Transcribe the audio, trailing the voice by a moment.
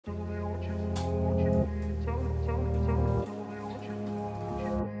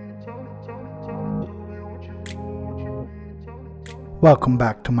Welcome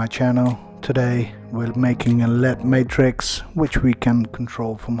back to my channel. Today we're making a LED matrix which we can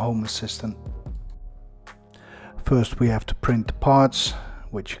control from Home Assistant. First we have to print the parts,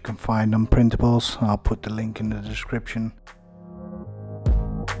 which you can find on printables. I'll put the link in the description.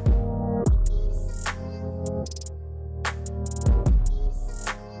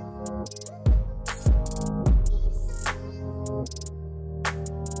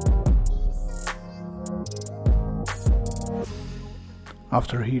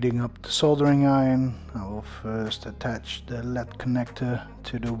 After heating up the soldering iron, I will first attach the LED connector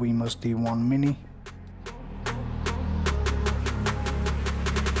to the Wemos D1 Mini.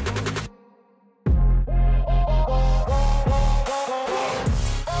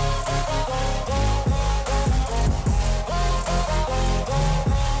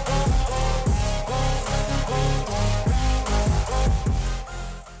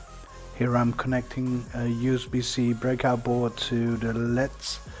 Here I'm connecting a USB-C breakout board to the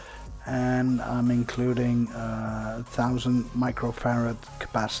LEDs, and I'm including a 1000 microfarad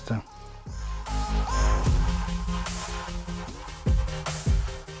capacitor.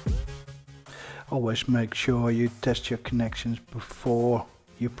 Always make sure you test your connections before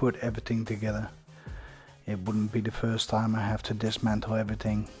you put everything together. It wouldn't be the first time I have to dismantle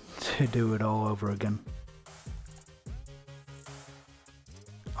everything to do it all over again.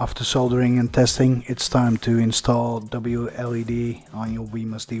 After soldering and testing, it's time to install WLED on your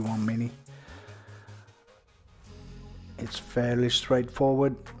Wemos D1 Mini. It's fairly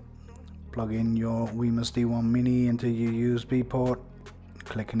straightforward. Plug in your Wemos D1 Mini into your USB port,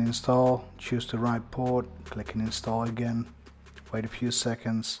 click and install, choose the right port, click and install again, wait a few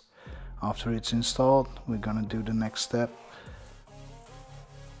seconds. After it's installed, we're gonna do the next step.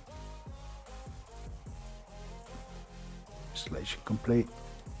 Installation complete.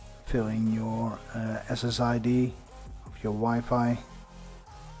 Fill in your SSID of your Wi-Fi.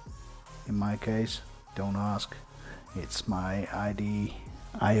 In my case, don't ask, it's my ID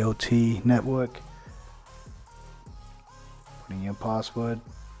IoT network. Put in your password.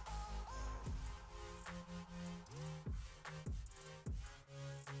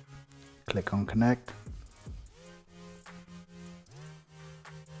 Click on connect.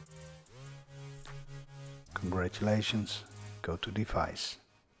 Congratulations, go to device.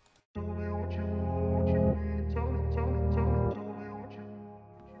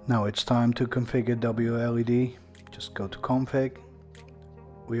 Now it's time to configure WLED. Just go to config.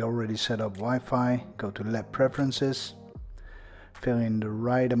 We already set up Wi-Fi. Go to LED preferences. Fill in the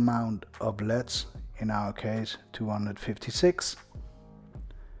right amount of LEDs, in our case 256.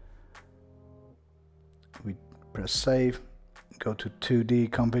 We press save. Go to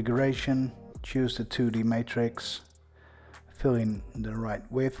 2D configuration. Choose the 2D matrix. Fill in the right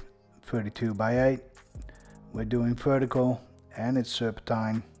width, 32 by 8. We're doing vertical and it's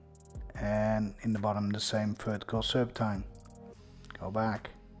serpentine, and in the bottom the same vertical serpentine. Go back.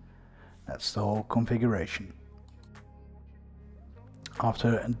 That's the whole configuration.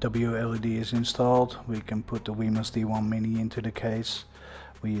 After WLED is installed, we can put the Wemos D1 Mini into the case.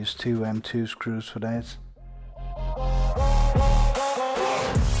 We use 2 M2 screws for that.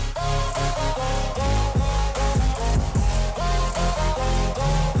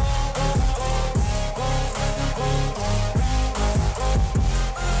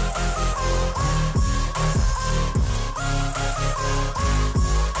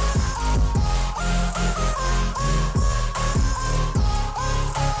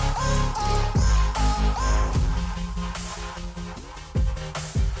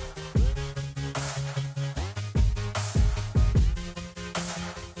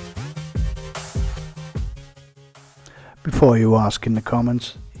 Before you ask in the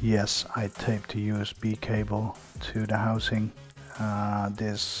comments, yes, I taped a USB cable to the housing.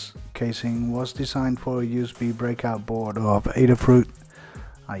 This casing was designed for a USB breakout board of Adafruit.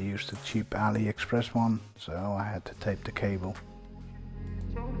 I used a cheap AliExpress one, so I had to tape the cable.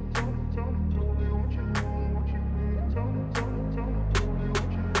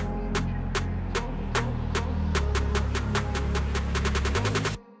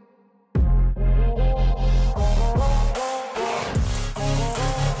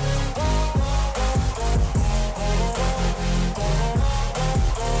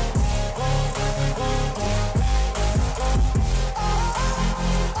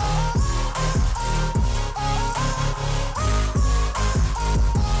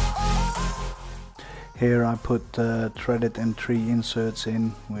 Here I put threaded M3 inserts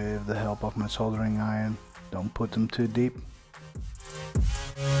in with the help of my soldering iron. Don't put them too deep.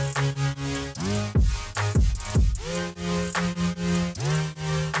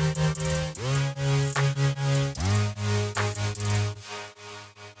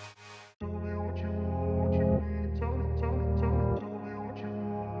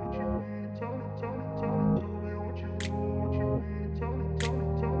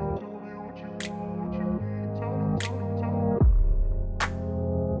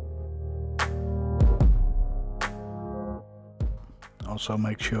 Also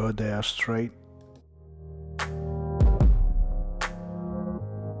make sure they are straight.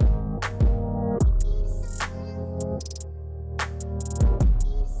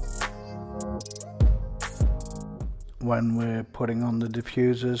 When we're putting on the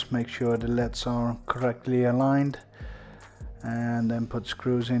diffusers, make sure the LEDs are correctly aligned, and then put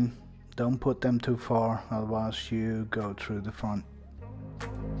screws in. Don't put them too far, otherwise you go through the front.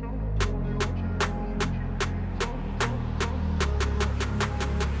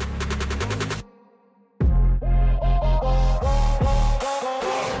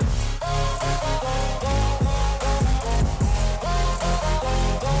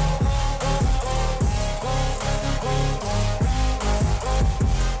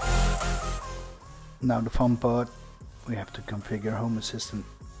 Now the fun part, we have to configure Home Assistant.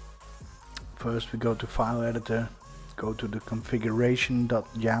 First we go to File Editor, go to the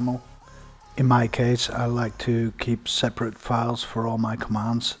configuration.yaml. In my case I like to keep separate files for all my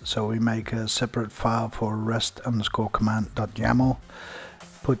commands, so we make a separate file for rest_command.yaml.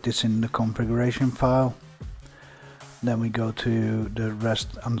 Put this in the configuration file. Then we go to the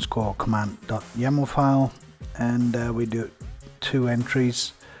rest_command.yaml file, and we do 2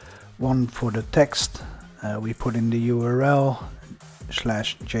 entries. One for the text, we put in the URL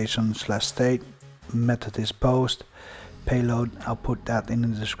 /json/state, method is post, payload, I'll put that in the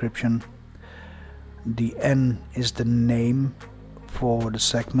description. The N is the name for the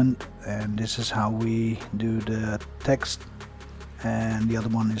segment, and this is how we do the text. And the other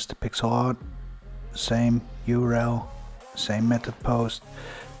one is the pixel art, same URL, same method post,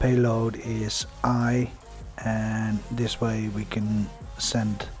 payload is I, and this way we can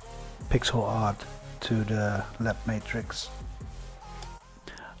send pixel art to the lab matrix.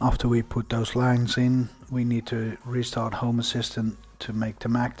 After we put those lines in, we need to restart Home Assistant to make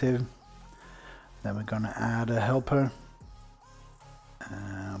them active. Then we're gonna add a helper.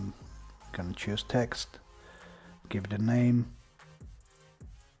 Gonna choose text, give it a name,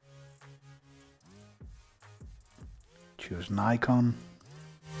 choose an icon.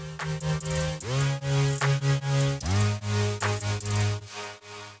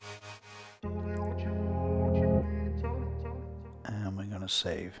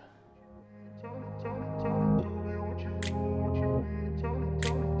 Save.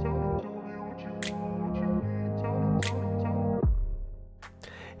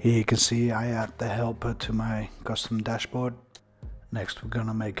 Here you can see I add the helper to my custom dashboard. Next we're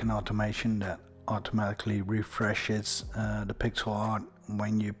gonna make an automation that automatically refreshes the pixel art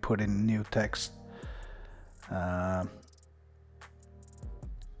when you put in new text.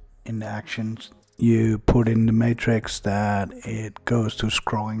 In the actions you put in the matrix that it goes to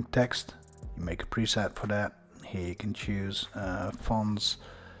scrolling text. You make a preset for that. Here you can choose fonts,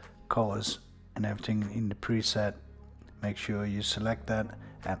 colors and everything in the preset. Make sure you select that,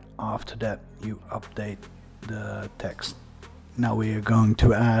 and after that you update the text. Now we are going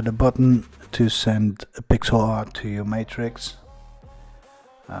to add a button to send a pixel art to your matrix.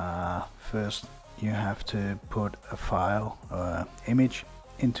 First you have to put a file or image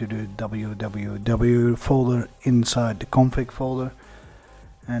into the www folder inside the config folder,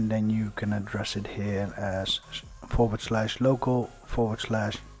 and then you can address it here as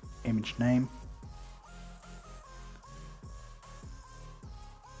 /local/image name.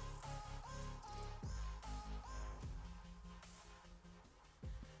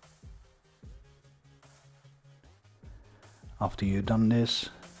 After you've done this,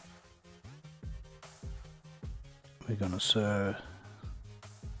 we're gonna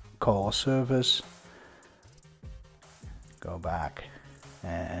call a service, go back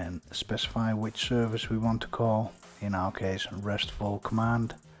and specify which service we want to call. In our case, RESTful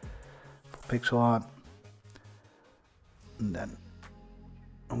command for pixel art. And then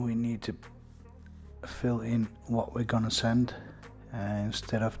we need to fill in what we're gonna send.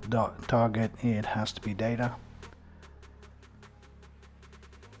 Instead of target, it has to be data.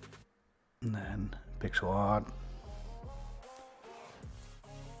 And then pixel art.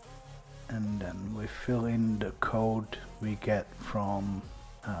 And then we fill in the code we get from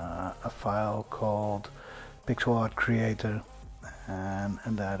a file called Pixel Art Creator,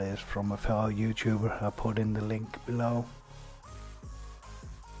 and that is from a fellow YouTuber. I'll put in the link below.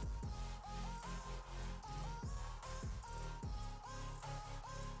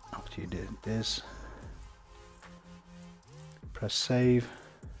 After you did this, press save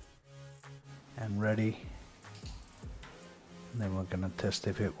and ready, and then we're gonna test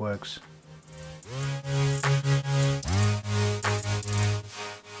if it works.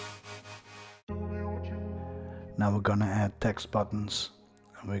 Now we're gonna add text buttons,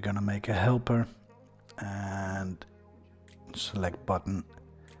 and we're gonna make a helper and select button,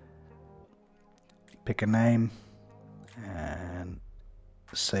 pick a name and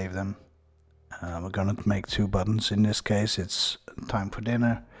save them. We're gonna make 2 buttons. In this case it's time for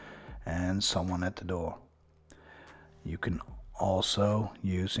dinner and someone at the door. You can also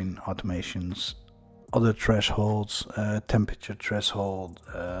use in automations other thresholds, temperature threshold,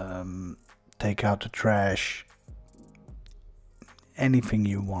 take out the trash, anything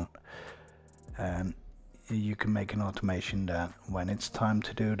you want, and you can make an automation that when it's time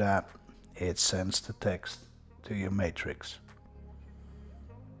to do that, it sends the text to your matrix.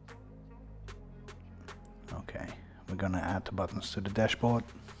 Okay, we're gonna add the buttons to the dashboard.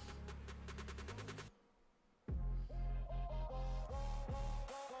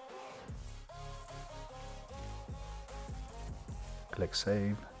 Click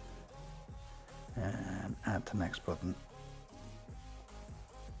save and add the next button.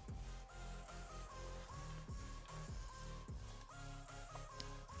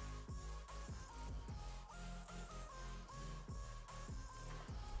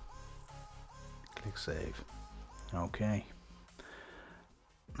 Click save. Okay.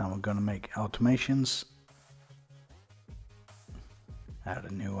 Now we're going to make automations. Add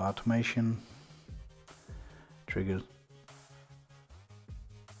a new automation. Trigger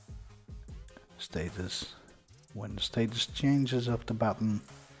status. When the status changes of the button,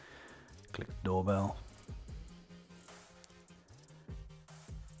 click the doorbell.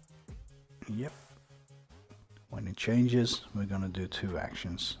 Yep. When it changes, we're going to do 2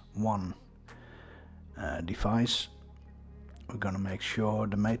 actions. One, device. We're going to make sure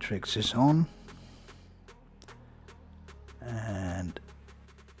the matrix is on, and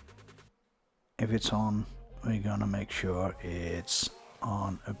if it's on, we're going to make sure it's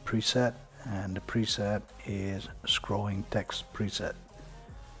on a preset, and the preset is scrolling text preset.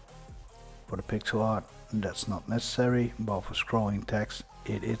 For the pixel art, that's not necessary, but for scrolling text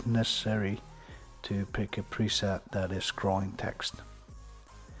it is necessary to pick a preset that is scrolling text.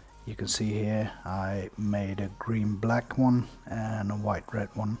 You can see here I made a green black one and a white red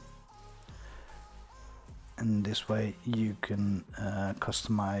one, and this way you can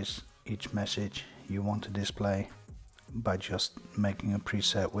customize each message you want to display by just making a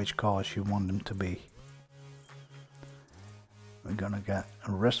preset which colors you want them to be. We're gonna get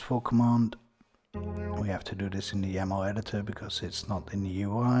a RESTful command. We have to do this in the YAML editor because it's not in the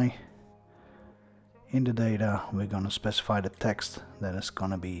UI. In the data, we're going to specify the text that is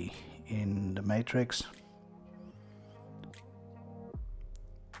going to be in the matrix.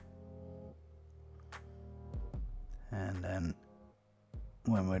 And then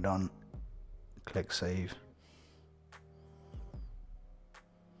when we're done, click save.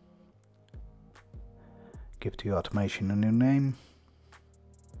 Give the automation a new name.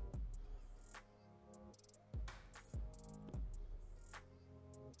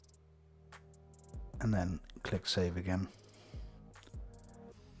 And then click save again.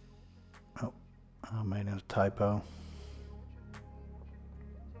 Oh, I made a typo.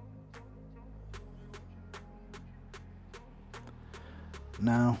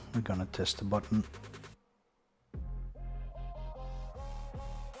 Now we're gonna test the button.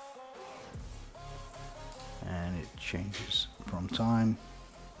 And it changes from time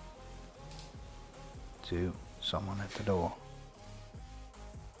to someone at the door.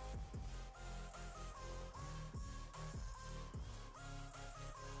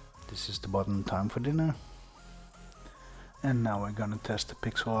 This is the button time for dinner. And now we're gonna test the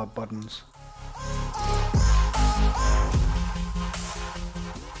pixel art buttons.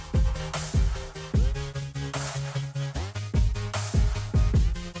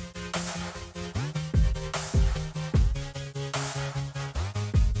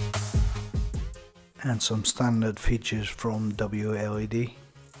 And some standard features from WLED.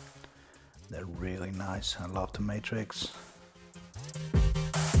 They're really nice. I love the matrix.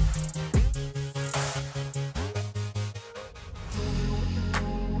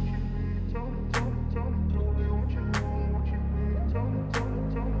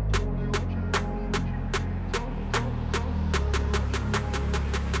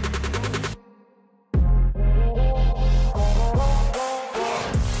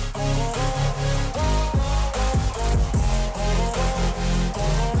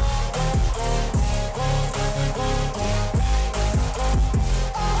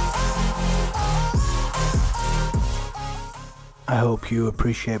 I hope you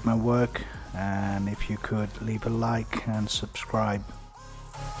appreciate my work, and if you could leave a like and subscribe.